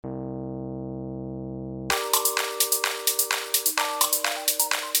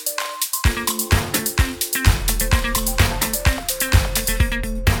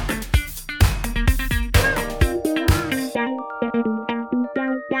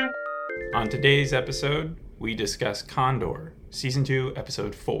On today's episode, we discuss Condor, Season 2,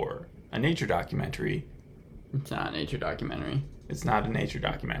 Episode 4, a nature documentary. It's not a nature documentary. It's not a nature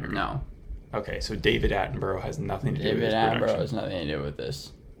documentary? No. Okay, so David Attenborough has nothing to do with this David production. Attenborough has nothing to do with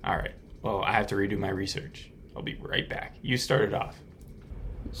this. All right. Well, I have to redo my research. I'll be right back. You started off.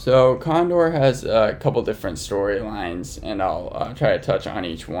 So Condor has a couple different storylines, and I'll try to touch on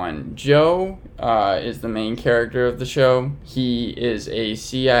each one. Joe is the main character of the show. He is a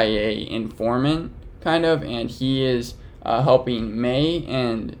CIA informant, kind of, and he is helping May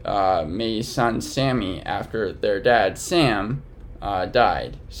and May's son Sammy after their dad Sam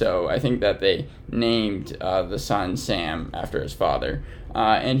died. So I think that they named the son Sam after his father.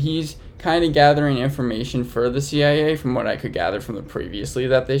 And he's kind of gathering information for the CIA from what I could gather from the previously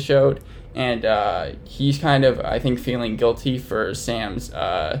that they showed. And he's kind of, I think, feeling guilty for Sam's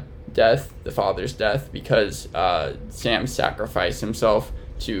death, the father's death, because Sam sacrificed himself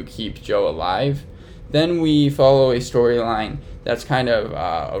to keep Joe alive. Then we follow a storyline that's kind of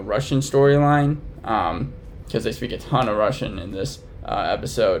a Russian storyline, because they speak a ton of Russian in this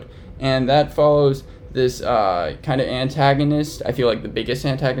episode. And that follows this kind of antagonist, I feel like the biggest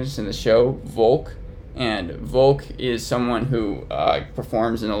antagonist in the show, Volk. And Volk is someone who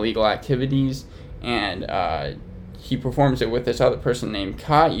performs in illegal activities, and he performs it with this other person named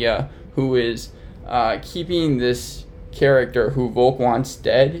Katya, who is keeping this character who Volk wants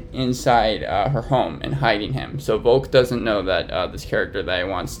dead inside her home and hiding him. So Volk doesn't know that this character that he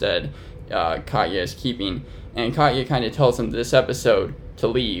wants dead, Katya is keeping. And Katya kind of tells him this episode to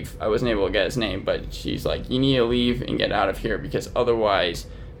leave. I wasn't able to get his name, but she's like, you need to leave and get out of here, because otherwise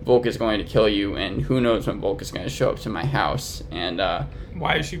Volk is going to kill you, and who knows when Volk is going to show up to my house. And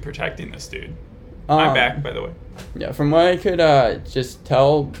Why is she protecting this dude? I'm back, by the way. Yeah, from what I could just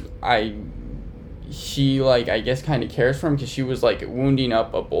tell, she, like, I guess kind of cares for him, because she was, like, wounding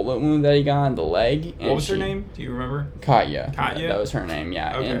up a bullet wound that he got on the leg. And what was her name? Do you remember? Katya. Katya? That was her name,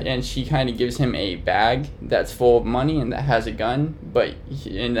 yeah. Okay. And she kind of gives him a bag that's full of money and that has a gun,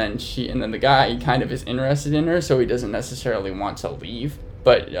 and then the guy kind of is interested in her, so he doesn't necessarily want to leave.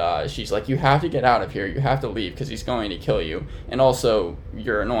 But she's like, you have to get out of here. You have to leave, because he's going to kill you. And also,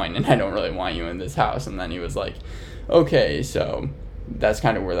 you're annoying, and I don't really want you in this house. And then he was like, okay, so that's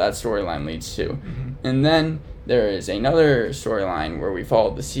kind of where that storyline leads to. Mm-hmm. And then there is another storyline where we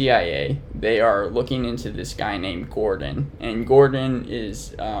follow the CIA. They are looking into this guy named Gordon. And Gordon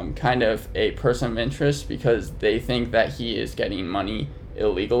is kind of a person of interest, because they think that he is getting money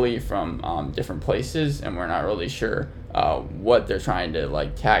illegally from different places, and we're not really sure what they're trying to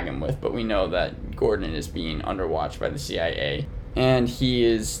like tag him with, but we know that Gordon is being under watch by the CIA, and he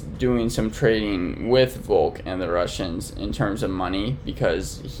is doing some trading with Volk and the Russians in terms of money,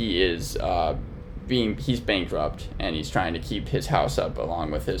 because he is he's bankrupt, and he's trying to keep his house up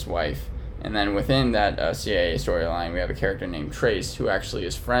along with his wife. And then within that CIA storyline, we have a character named Trace, who actually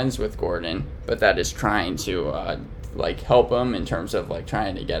is friends with Gordon, but that is trying to help him in terms of like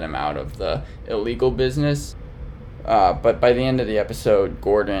trying to get him out of the illegal business. But by the end of the episode,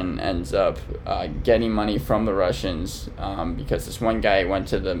 Gordon ends up getting money from the Russians, because this one guy went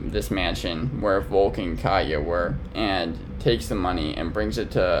to this mansion where Volk and Katya were, and takes the money and brings it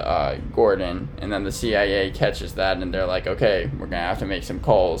to Gordon. And then the CIA catches that, and they're like, okay, we're going to have to make some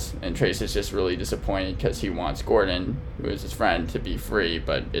calls. And Trace is just really disappointed, because he wants Gordon, who is his friend, to be free.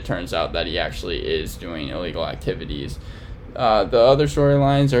 But it turns out that he actually is doing illegal activities. The other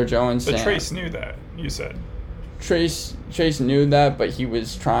storylines are Joe and Sam. But Trace knew that, you said. Trace knew that, but he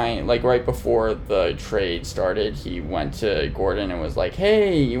was trying, like, right before the trade started, he went to Gordon and was like,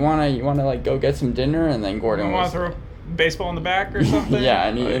 hey, you wanna like go get some dinner? And then Gordon You want to throw baseball in the back or something? Yeah,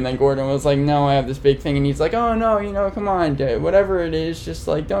 and then Gordon was like, no, I have this big thing. And he's like, oh no, come on, whatever it is, just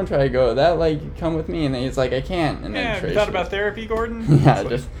like, don't try to go to that, like, come with me. And then he's like, I can't. And then Trace, you thought about therapy, Gordon?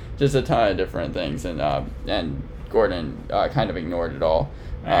 Yeah, just a ton of different things. And Gordon kind of ignored it all.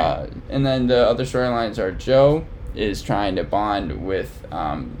 And then the other storylines are Joe is trying to bond with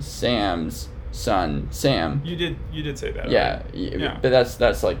Sam's son, Sam. You did say that. Yeah, right? Yeah. But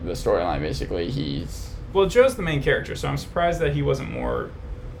that's like the storyline, basically. Well, Joe's the main character, so I'm surprised that he wasn't more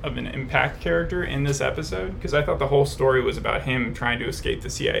of an impact character in this episode, because I thought the whole story was about him trying to escape the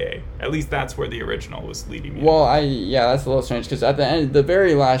CIA. At least that's where the original was leading me. Well, that's a little strange, because at the end, the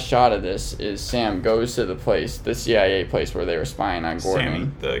very last shot of this is Sam goes to the CIA place where they were spying on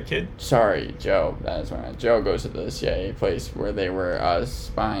Gordon. Sammy, the kid? Sorry, Joe. That is what I meant. Joe goes to the CIA place where they were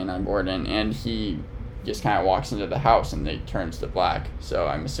spying on Gordon, and he just kind of walks into the house and it turns to black. So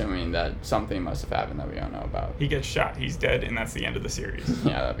I'm assuming that something must have happened that we don't know about. He gets shot. He's dead, and that's the end of the series.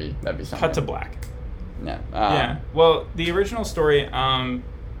 Yeah, that'd be something. Cut to black. Yeah. Yeah. Well, the original story,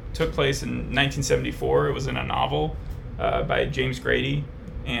 took place in 1974. It was in a novel by James Grady,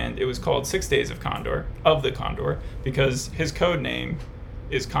 and it was called 6 Days of the Condor, because his code name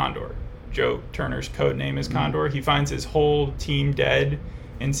is Condor. Joe Turner's code name is Condor. He finds his whole team dead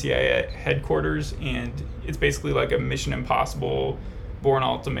in CIA headquarters, and it's basically like a Mission Impossible, Bourne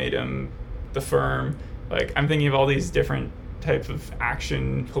Ultimatum, The Firm. Like, I'm thinking of all these different types of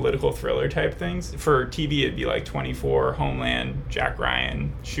action, political thriller type things. For TV, it'd be like 24, Homeland, Jack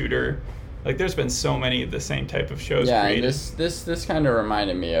Ryan, Shooter. Like, there's been so many of the same type of shows created. And this kind of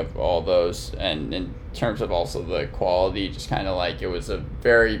reminded me of all those, and in terms of also the quality, just kind of like it was a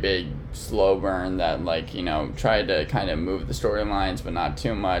very big slow burn that, like, you know, tried to kind of move the storylines but not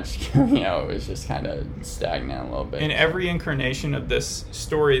too much. You know, it was just kind of stagnant a little bit. In every incarnation of this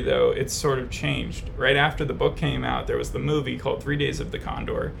story, though, it's sort of changed. Right after the book came out, there was the movie called 3 Days of the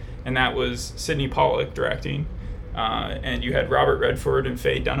Condor, and that was Sidney Pollack directing. And you had Robert Redford and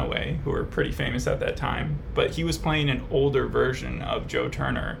Faye Dunaway, who were pretty famous at that time. But he was playing an older version of Joe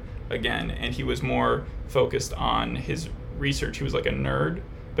Turner again, and he was more focused on his research. He was like a nerd,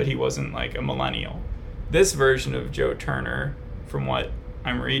 but he wasn't like a millennial. This version of Joe Turner, from what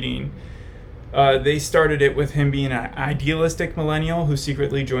I'm reading, they started it with him being an idealistic millennial who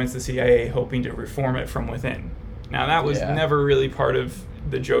secretly joins the CIA hoping to reform it from within. Now, that was never really part of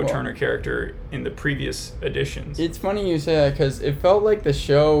the Joe Turner character in the previous editions. It's funny you say that, because it felt like the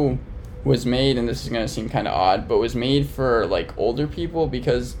show was made, and this is going to seem kind of odd, but was made for like older people,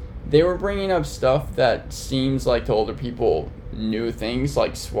 because they were bringing up stuff that seems like the older people knew things,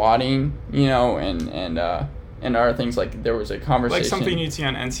 like swatting, you know, and other things. Like, there was a conversation, like something you'd see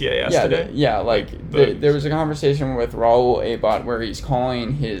on NCIS today. There was a conversation with Raul Abot where he's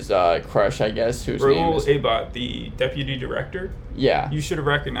calling his crush, I guess, whose name is Raul Abot, the deputy director. Yeah, you should have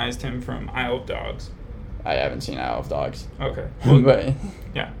recognized him from Isle of Dogs. I haven't seen Isle of Dogs. Okay, but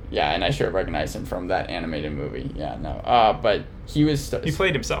yeah, and I should have recognized him from that animated movie. Yeah, no, but he was he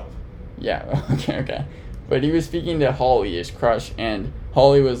played himself. Yeah, okay. But he was speaking to Holly, his crush, and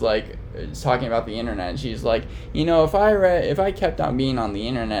Holly was like talking about the internet. And she's like, you know, if I kept on being on the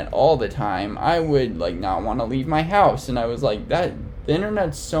internet all the time, I would like not want to leave my house. And I was like, the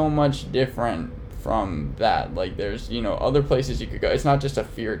internet's so much different from that. Like, there's, you know, other places you could go. It's not just a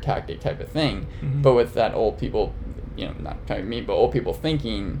fear tactic type of thing. Mm-hmm. But with that old people, you know, not talking me, but old people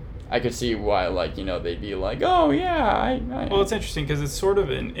thinking, I could see why, like, you know, they'd be like, oh, yeah, Well, it's interesting because it's sort of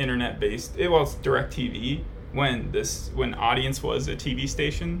an internet-based... Well, it's DirecTV. When Audience was a TV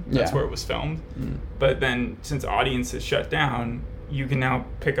station, that's where it was filmed. Mm. But then, since Audience is shut down, you can now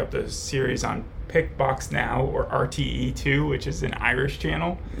pick up the series on Pickbox Now or RTE2, which is an Irish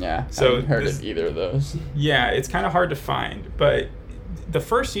channel. Yeah, so I haven't heard of either of those. Yeah, it's kind of hard to find. But the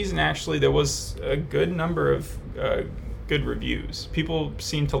first season, actually, there was a good number of... good reviews. People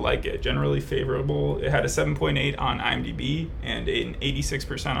seem to like it, generally favorable. It had a 7.8 on IMDb and an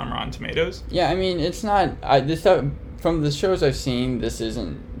 86% on Rotten Tomatoes. Yeah, I mean, it's not... from the shows I've seen, this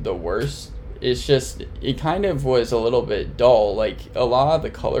isn't the worst. It's just, it kind of was a little bit dull. Like, a lot of the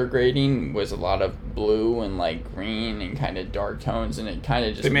color grading was a lot of blue and, like, green and kind of dark tones, and it kind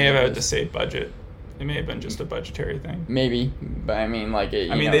of just... They may have had to save budget. It may have been just a budgetary thing. Maybe, but I mean, like...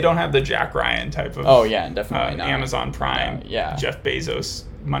 I mean, they don't have the Jack Ryan type of... Oh, yeah, definitely not. Amazon Prime, Jeff Bezos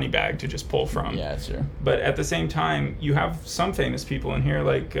money bag to just pull from. Yeah, that's true. But at the same time, you have some famous people in here,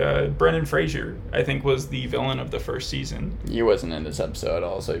 like Brendan Fraser, I think, was the villain of the first season. He wasn't in this episode at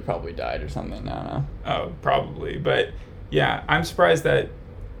all, so he probably died or something. I don't know. Oh, probably. But, yeah, I'm surprised that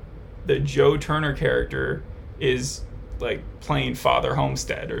the Joe Turner character is... like playing Father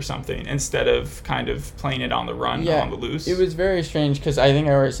Homestead or something instead of kind of playing it on the run, on the loose. It was very strange because I think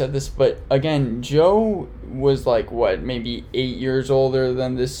I already said this, but again, Joe was like, what, maybe 8 years older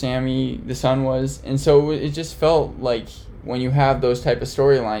than this Sammy, the son, was. And so it just felt like when you have those type of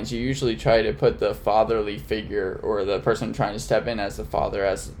storylines, you usually try to put the fatherly figure or the person trying to step in as the father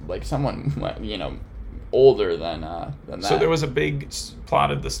as like someone, you know, older than that. So there was a big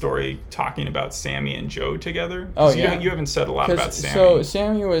plot of the story talking about Sammy and Joe together. Oh, yeah. You haven't said a lot about Sammy. So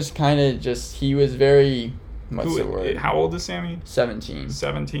Sammy was kind of just, he was very... What's the word? How old is Sammy? 17.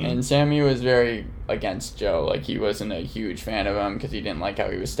 17. And Sammy was very against Joe. Like, he wasn't a huge fan of him because he didn't like how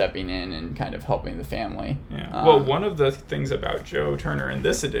he was stepping in and kind of helping the family. Yeah. Well, one of the things about Joe Turner in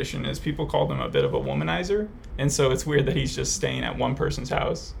this edition is people called him a bit of a womanizer. And so it's weird that he's just staying at one person's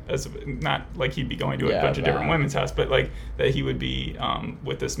house. Not like he'd be going to a bunch of different women's house, but like that he would be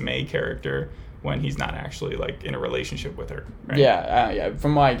with this May character when he's not actually like in a relationship with her. Right? Yeah.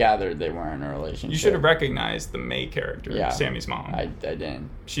 From what I gathered, they weren't in a relationship. You should have recognized the May character, Sammy's mom. I didn't.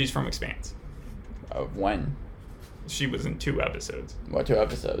 She's from Expanse. When? She was in 2 episodes. What 2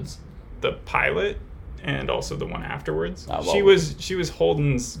 episodes? The pilot and also the one afterwards. Oh, well, she was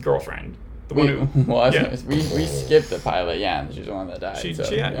Holden's girlfriend. The one who, we skipped the pilot. Yeah, she's the one that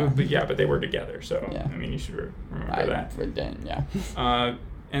died. But they were together. So yeah. I mean, you should remember that. I didn't. Yeah.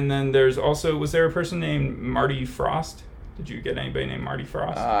 And then there's also, was there a person named Marty Frost? Did you get anybody named Marty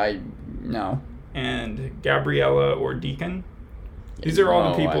Frost? No. And Gabriella or Deacon? These are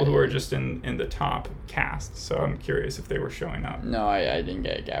all the people who are just in the top cast, so I'm curious if they were showing up. No, I didn't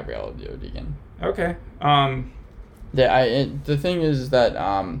get Gabriella or Deacon. Okay. The thing is that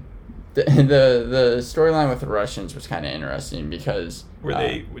the storyline with the Russians was kind of interesting because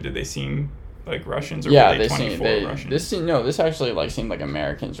did they seem like Russians, or yeah, were they 24 Russians? This actually like seemed like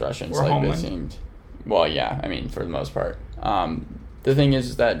Americans, Russians. Or like Homeland? They seemed, well, yeah, I mean for the most part. The thing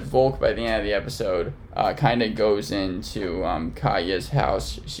is that Volk by the end of the episode kind of goes into Katya's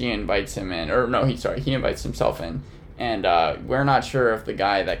house. She invites him in, he invites himself in, and we're not sure if the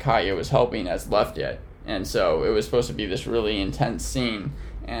guy that Katya was helping has left yet. And so it was supposed to be this really intense scene,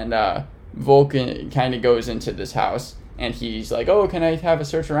 and Volk kind of goes into this house, and he's like, "Oh, can I have a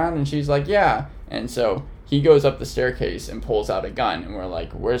search around?" And she's like, "Yeah." And so he goes up the staircase and pulls out a gun, and we're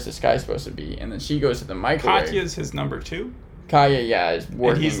like, "Where's this guy supposed to be?" And then she goes to the microwave. Katya's his number 2? Katya, yeah, is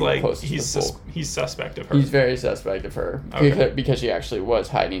working he's he's suspect of her. He's very suspect of her because she actually was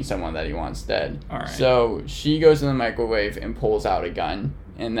hiding someone that he wants dead. All right. So she goes in the microwave and pulls out a gun,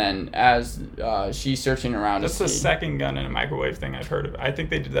 and then as she's searching around, that's the second gun in a microwave thing I've heard of. I think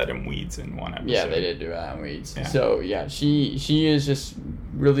they did that in Weeds in one episode. Yeah, they did do that in Weeds. Yeah. So yeah, she is just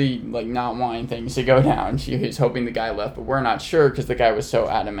really like not wanting things to go down. She is hoping the guy left, but we're not sure because the guy was so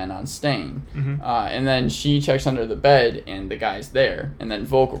adamant on staying. Mm-hmm. And then she checks under the bed, and the guy's there. And then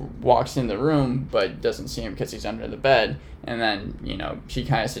Volk walks in the room, but doesn't see him because he's under the bed. And then, she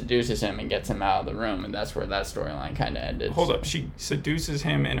kind of seduces him and gets him out of the room, and that's where that storyline kind of ended. Hold up, she seduces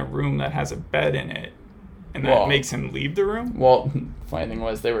him in a room that has a bed in it, and that makes him leave the room? Well, funny thing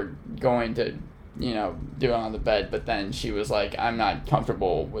was they were going to, do it on the bed, but then she was like, I'm not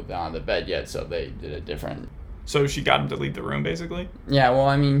comfortable with it on the bed yet, so they did a different... So she got him to leave the room, basically? Yeah, well,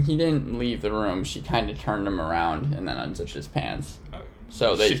 I mean, he didn't leave the room. She kind of turned him around and then unzipped his pants.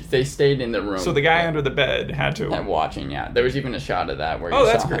 So they stayed in the room. So the guy under the bed had to... And watching, yeah. There was even a shot of that where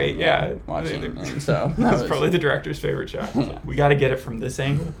that's great, yeah. Watching, and so... That's probably the director's favorite shot. Yeah. We got to get it from this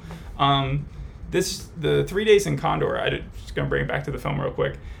angle. The 3 Days in Condor, I'm just going to bring it back to the film real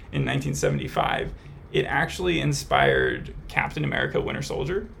quick, in 1975, it actually inspired Captain America Winter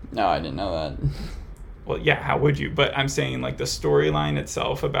Soldier. No, I didn't know that. Well, yeah, how would you? But I'm saying, like, the storyline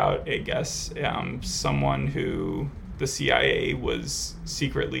itself about, I guess, someone who the CIA was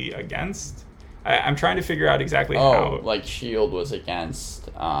secretly against. I'm trying to figure out exactly how... like S.H.I.E.L.D. was against...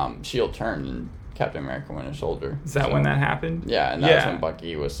 S.H.I.E.L.D. turned in Captain America Winter Soldier. Is that when that happened? Yeah, and that was when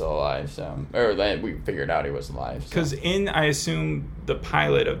Bucky was still alive. So, or we figured out he was alive. Because I assume, the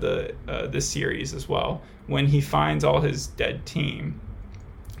pilot of this series as well, when he finds all his dead team,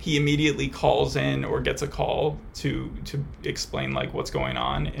 he immediately calls in or gets a call to explain like what's going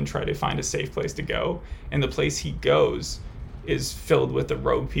on and try to find a safe place to go. And the place he goes is filled with the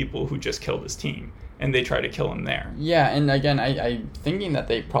rogue people who just killed his team, and they try to kill him there. Yeah, and again, I'm thinking that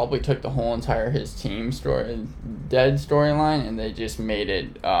they probably took the whole entire his team dead storyline, and they just made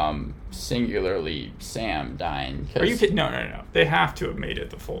it singularly Sam dying. Are you kidding? No. They have to have made it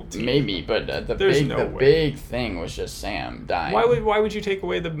the full team. Maybe, but the big thing was just Sam dying. Why would you take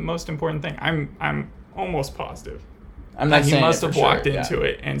away the most important thing? I'm almost positive. I'm not saying he must have walked into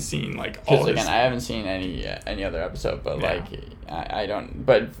it and seen like all his... Because again, I haven't seen any other episode, but I don't.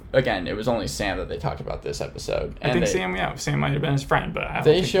 But again, it was only Sam that they talked about this episode. And I think Sam might have been his friend, but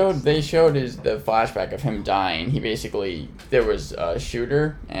they showed the flashback of him dying. He basically, there was a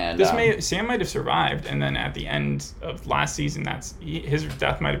shooter, and Sam might have survived, and then at the end of last season, his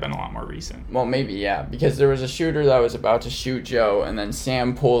death might have been a lot more recent. Well, maybe because there was a shooter that was about to shoot Joe, and then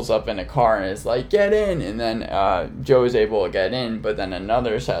Sam pulls up in a car and is like, "Get in!" And then Joe is able to get in, but then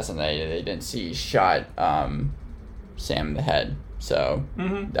another assassin they didn't see shot Sam in the head. So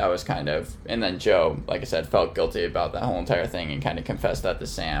that was kind of... And then Joe, like I said, felt guilty about that whole entire thing and kind of confessed that to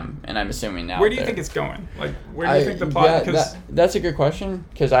Sam. And I'm assuming now... Where do you think it's going? Like, where do you think the plot... That's a good question,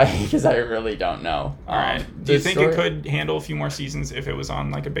 because I really don't know. All right. Do you think it could handle a few more seasons if it was on,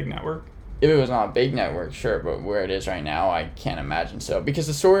 like, a big network? If it was on a big network, sure, but where it is right now, I can't imagine so. Because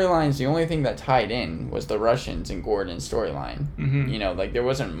the storylines, the only thing that tied in was the Russians and Gordon's storyline. Mm-hmm. Like, there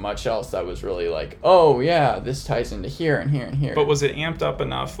wasn't much else that was really like, oh, yeah, this ties into here and here and here. But was it amped up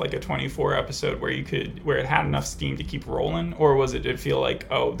enough, like a 24 episode, where it had enough steam to keep rolling? Or did it feel like,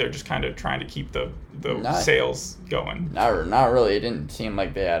 oh, they're just kind of trying to keep the the sales going? Not really. It didn't seem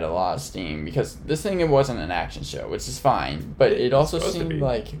like they had a lot of steam because this thing, it wasn't an action show, which is fine. But it also seemed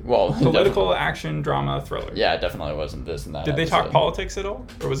like, well, political action, drama, thriller. Yeah, it definitely wasn't this and that. Did they talk politics at all,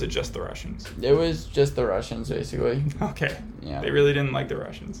 or was it just the Russians? It was just the Russians, basically. Okay. Yeah. They really didn't like the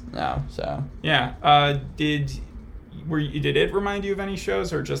Russians. No. So. Yeah. Did it remind you of any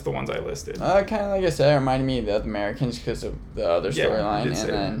shows or just the ones I listed? Kind of like I said, it reminded me of the Americans because of the other storyline, and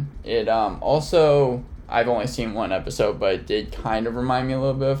then it also, I've only seen one episode, but it did kind of remind me a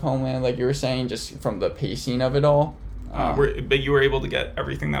little bit of Homeland, like you were saying, just from the pacing of it all. But you were able to get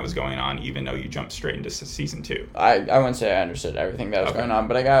everything that was going on, even though you jumped straight into season 2. I wouldn't say I understood everything that was going on,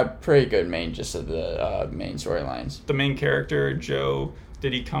 but I got a pretty good gist of the main storylines. The main character, Joe,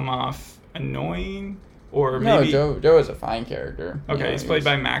 did he come off annoying? Or maybe... No, Joe was a fine character. Okay, he's played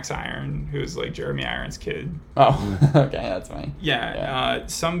by Max Iron, who's like Jeremy Irons' kid. Oh, okay, that's fine. Yeah.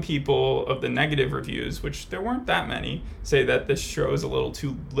 Some people of the negative reviews, which there weren't that many, say that this show is a little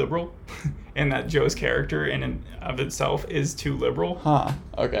too liberal, and that Joe's character in and of itself is too liberal. Huh.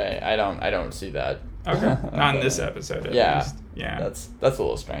 Okay, I don't see that. Okay, not in this episode at least. Yeah. That's a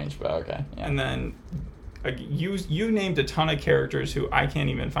little strange, but okay. Yeah. And then... You named a ton of characters who I can't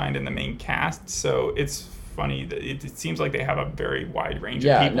even find in the main cast, so it's funny that it seems like they have a very wide range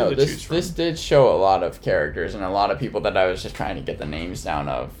of people to choose from. This did show a lot of characters and a lot of people that I was just trying to get the names down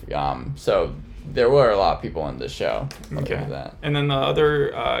of. So there were a lot of people in this show. Okay. That. And then the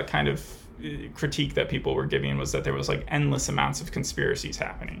other kind of critique that people were giving was that there was like endless amounts of conspiracies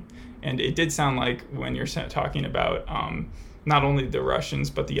happening, and it did sound like when you're talking about. Not only the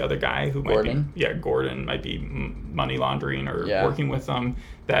Russians, but the other guy who Gordon might be money laundering or working with them,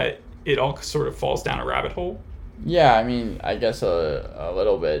 that it all sort of falls down a rabbit hole. Yeah, I mean, I guess a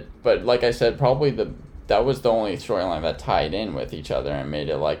little bit. But like I said, probably that was the only storyline that tied in with each other and made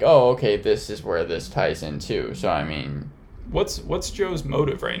it like, oh, okay, this is where this ties in too. So, I mean... What's Joe's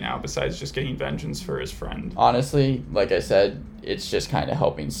motive right now besides just getting vengeance for his friend? Honestly, like I said, it's just kind of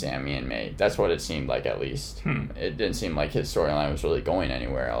helping Sammy and May. That's what it seemed like, at least. It didn't seem like his storyline was really going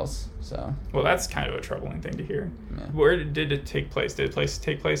anywhere else. So. Well, that's kind of a troubling thing to hear. Yeah. Where did it take place? Did it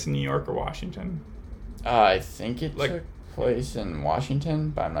take place in New York or Washington? I think it took place in Washington,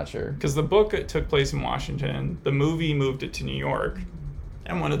 but I'm not sure. Because the book took place in Washington. The movie moved it to New York.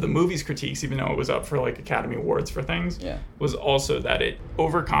 And one of the movie's critiques, even though it was up for like Academy Awards for things, was also that it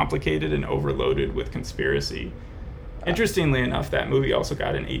overcomplicated and overloaded with conspiracy. Interestingly enough, that movie also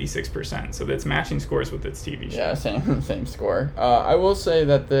got an 86%, so that's matching scores with its TV show. Yeah, same score. I will say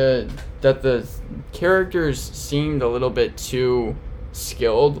that the characters seemed a little bit too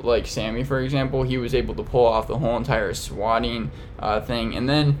skilled. Like Sammy, for example, he was able to pull off the whole entire swatting thing, and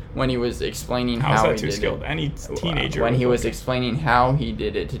then when he was explaining how he did it, any teenager when he was explaining how he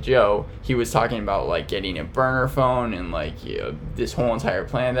did it to Joe, he was talking about like getting a burner phone and like this whole entire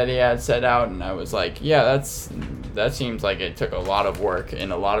plan that he had set out, and I was like, yeah, that seems like it took a lot of work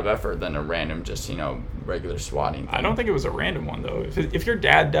and a lot of effort than a random just regular swatting thing. I don't think it was a random one though. If your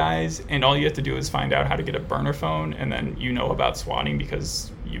dad dies and all you have to do is find out how to get a burner phone, and then you know about swatting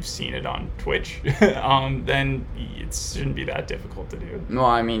because you've seen it on Twitch, then it shouldn't be that difficult to do. No,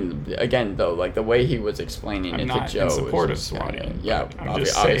 I mean, again, though, like the way he was explaining it to Joe. I'm not in support of swatting. Yeah,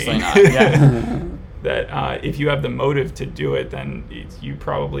 obviously saying, not. Yeah. That if you have the motive to do it, then you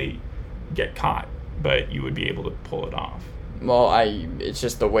probably get caught, but you would be able to pull it off. Well, it's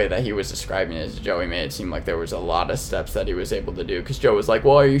just the way that he was describing it to Joe. He made it seem like there was a lot of steps that he was able to do. Because Joe was like,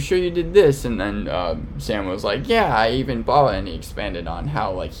 well, are you sure you did this? And then Sam was like, yeah, I even bought it. And he expanded on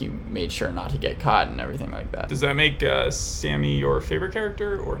how like he made sure not to get caught and everything like that. Does that make Sammy your favorite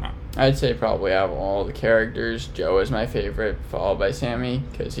character or not? I'd say probably out of all the characters, Joe is my favorite, followed by Sammy,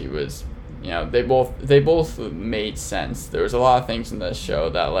 because he was... they both made sense. There was a lot of things in this show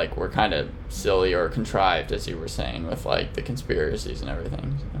that like were kind of silly or contrived, as you were saying, with like the conspiracies and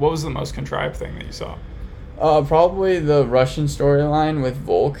everything. What was the most contrived thing that you saw? Probably the Russian storyline with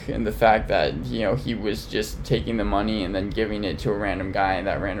Volk and the fact that he was just taking the money and then giving it to a random guy, and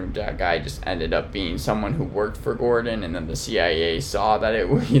that random guy just ended up being someone who worked for Gordon, and then the CIA saw that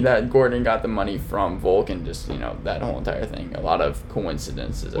that Gordon got the money from Volk, and just that whole entire thing. A lot of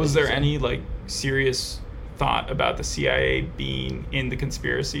coincidences. Was there any like serious thought about the CIA being in the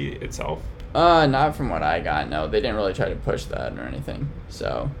conspiracy itself? Not from what I got. No, they didn't really try to push that or anything.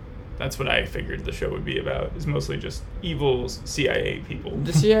 So. That's what I figured the show would be about, is mostly just evil CIA people.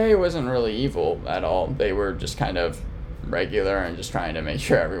 The CIA wasn't really evil at all. They were just kind of regular and just trying to make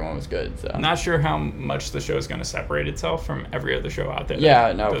sure everyone was good. So I'm not sure how much the show is going to separate itself from every other show out there.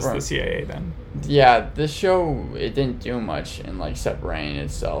 Yeah, no, does the CIA then? Yeah, this show, it didn't do much in like separating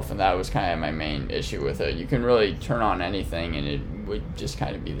itself, and that was kind of my main issue with it. You can really turn on anything, and it would just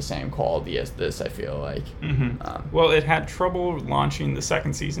kind of be the same quality as this, I feel like. Mm-hmm. Well, it had trouble launching the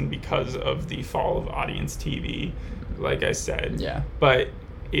second season because of the fall of audience TV, like I said. Yeah. But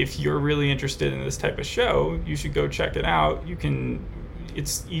if you're really interested in this type of show, you should go check it out.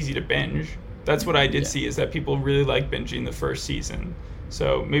 It's easy to binge. That's what I did see, is that people really like binging the first season.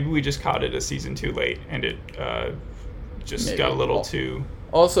 So maybe we just caught it a season too late, and it just got a little too...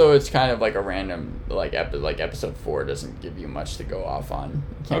 Also, it's kind of like a random, like episode 4 doesn't give you much to go off on.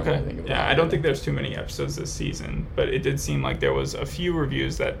 Okay. Really think about I don't think there's too many episodes this season, but it did seem like there was a few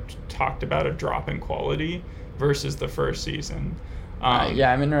reviews that talked about a drop in quality versus the first season.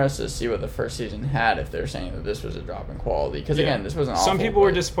 I'm interested to see what the first season had, if they're saying that this was a drop in quality. Because, again, this wasn't awful. Some people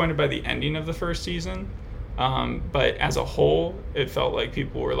were disappointed by the ending of the first season, but as a whole, it felt like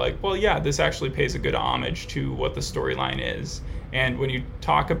people were like, well, yeah, this actually pays a good homage to what the storyline is. And when you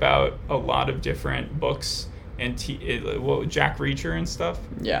talk about a lot of different books and Jack Reacher and stuff,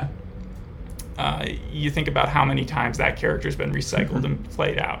 you think about how many times that character's been recycled and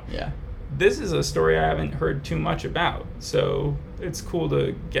played out. Yeah. This is a story I haven't heard too much about, so it's cool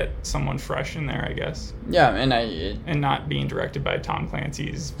to get someone fresh in there, I guess. Yeah, and not being directed by Tom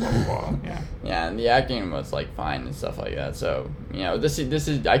Clancy's blah blah blah. Yeah. Yeah, and the acting was like fine and stuff like that. So this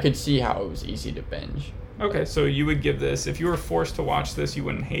is I could see how it was easy to binge. Okay, so you would give this, if you were forced to watch this, you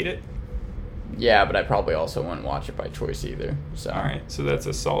wouldn't hate it? Yeah, but I probably also wouldn't watch it by choice either. So. All right, so that's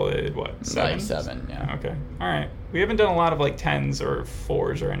a solid, 7? Like 7, yeah. Okay, all right. We haven't done a lot of like 10s or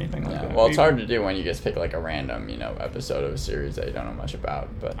 4s or anything like that. Well, it's hard to do when you just pick like a random, episode of a series that you don't know much about.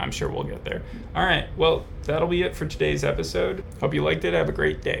 But I'm sure we'll get there. All right, well, that'll be it for today's episode. Hope you liked it. Have a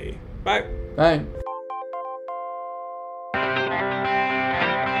great day. Bye. Bye.